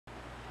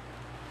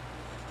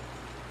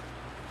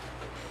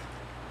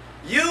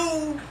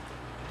You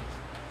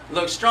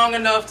look strong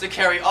enough to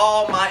carry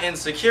all my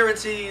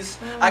insecurities.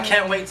 I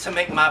can't wait to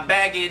make my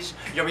baggage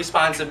your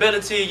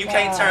responsibility. You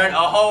can't turn a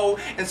hoe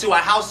into a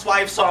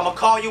housewife, so I'ma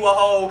call you a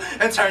hoe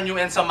and turn you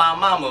into my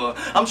mama.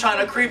 I'm trying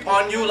to creep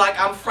on you like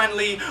I'm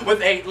friendly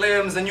with 8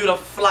 limbs and you the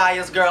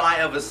flyest girl I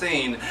ever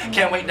seen.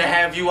 Can't wait to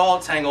have you all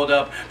tangled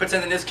up,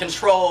 pretending it's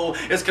control,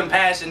 it's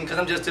compassion, cause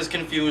I'm just as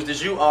confused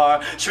as you are.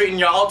 Treating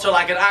your altar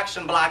like an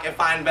auction block. If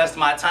I invest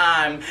my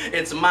time,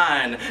 it's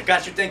mine.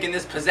 Got you thinking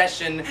this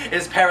possession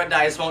is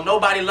paradise. Won't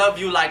nobody love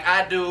you like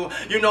I do.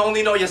 You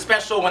only know you're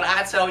special when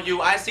I tell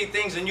you I see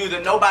things in you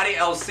that nobody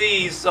else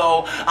sees,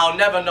 so I'll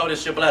never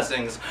notice your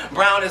blessings.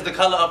 Brown is the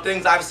color of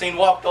things I've seen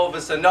walked over,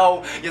 so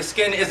no, your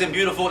skin isn't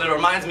beautiful. It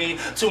reminds me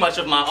too much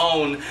of my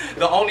own.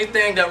 The only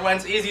thing that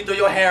runs easy through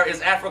your hair is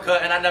Africa,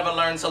 and I never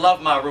learned to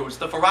love my roots.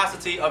 The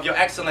ferocity of your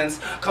excellence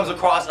comes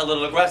across a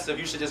little aggressive.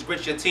 You should just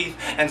grit your teeth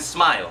and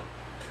smile.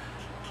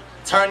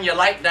 Turn your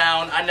light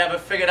down. I never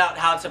figured out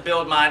how to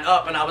build mine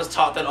up, and I was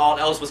taught that all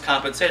else was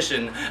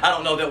competition. I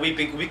don't know that we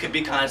could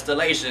be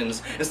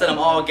constellations. Instead, I'm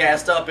all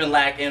gassed up and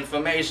lack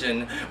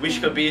information. We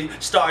could be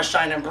stars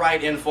shining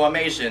bright in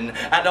formation.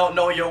 I don't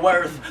know your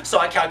worth, so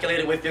I calculate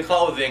it with your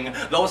clothing.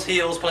 Those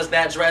heels plus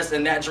that dress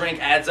and that drink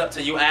adds up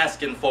to you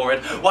asking for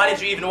it. Why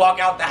did you even walk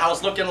out the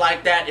house looking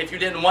like that if you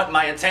didn't want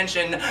my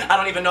attention? I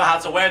don't even know how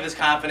to wear this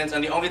confidence,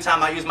 and the only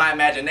time I use my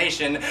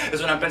imagination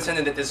is when I'm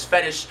pretending that this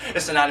fetish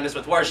is synonymous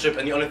with worship,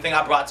 and the only thing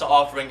I brought to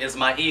offering is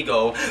my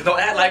ego. Don't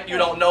act like you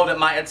don't know that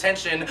my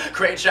attention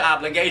creates your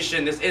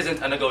obligation. This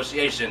isn't a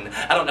negotiation.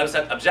 I don't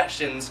accept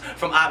objections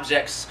from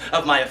objects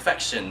of my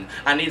affection.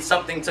 I need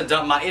something to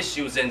dump my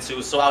issues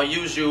into, so I'll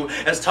use you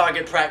as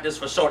target practice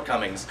for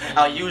shortcomings.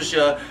 I'll use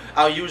your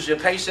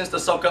patience to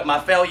soak up my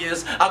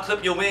failures. I'll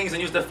clip your wings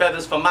and use the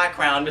feathers for my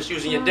crown,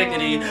 misusing your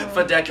dignity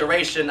for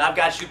decoration. I've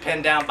got you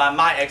pinned down by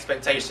my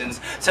expectations,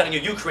 telling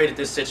you created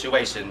this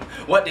situation.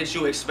 What did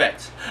you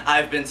expect?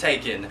 I've been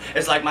taken.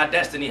 It's like my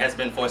destiny has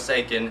been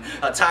forsaken.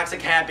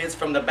 Toxic habits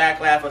from the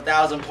backlash of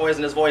 1,000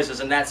 poisonous voices,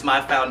 and that's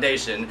my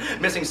foundation.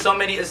 Missing so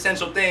many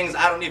essential things,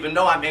 I don't even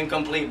know I'm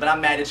incomplete, but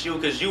I'm mad at you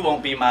because you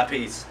won't be my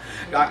peace.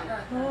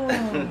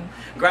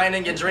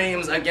 Grinding your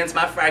dreams against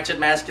my fractured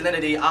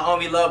masculinity. I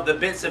only love the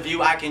bits of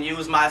you I can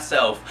use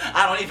myself.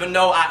 I don't even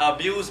know I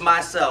abuse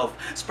myself.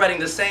 Spreading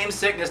the same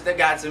sickness that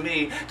got to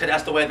me, because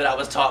that's the way that I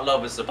was taught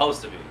love was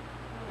supposed to be.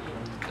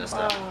 Just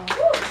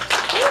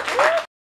that.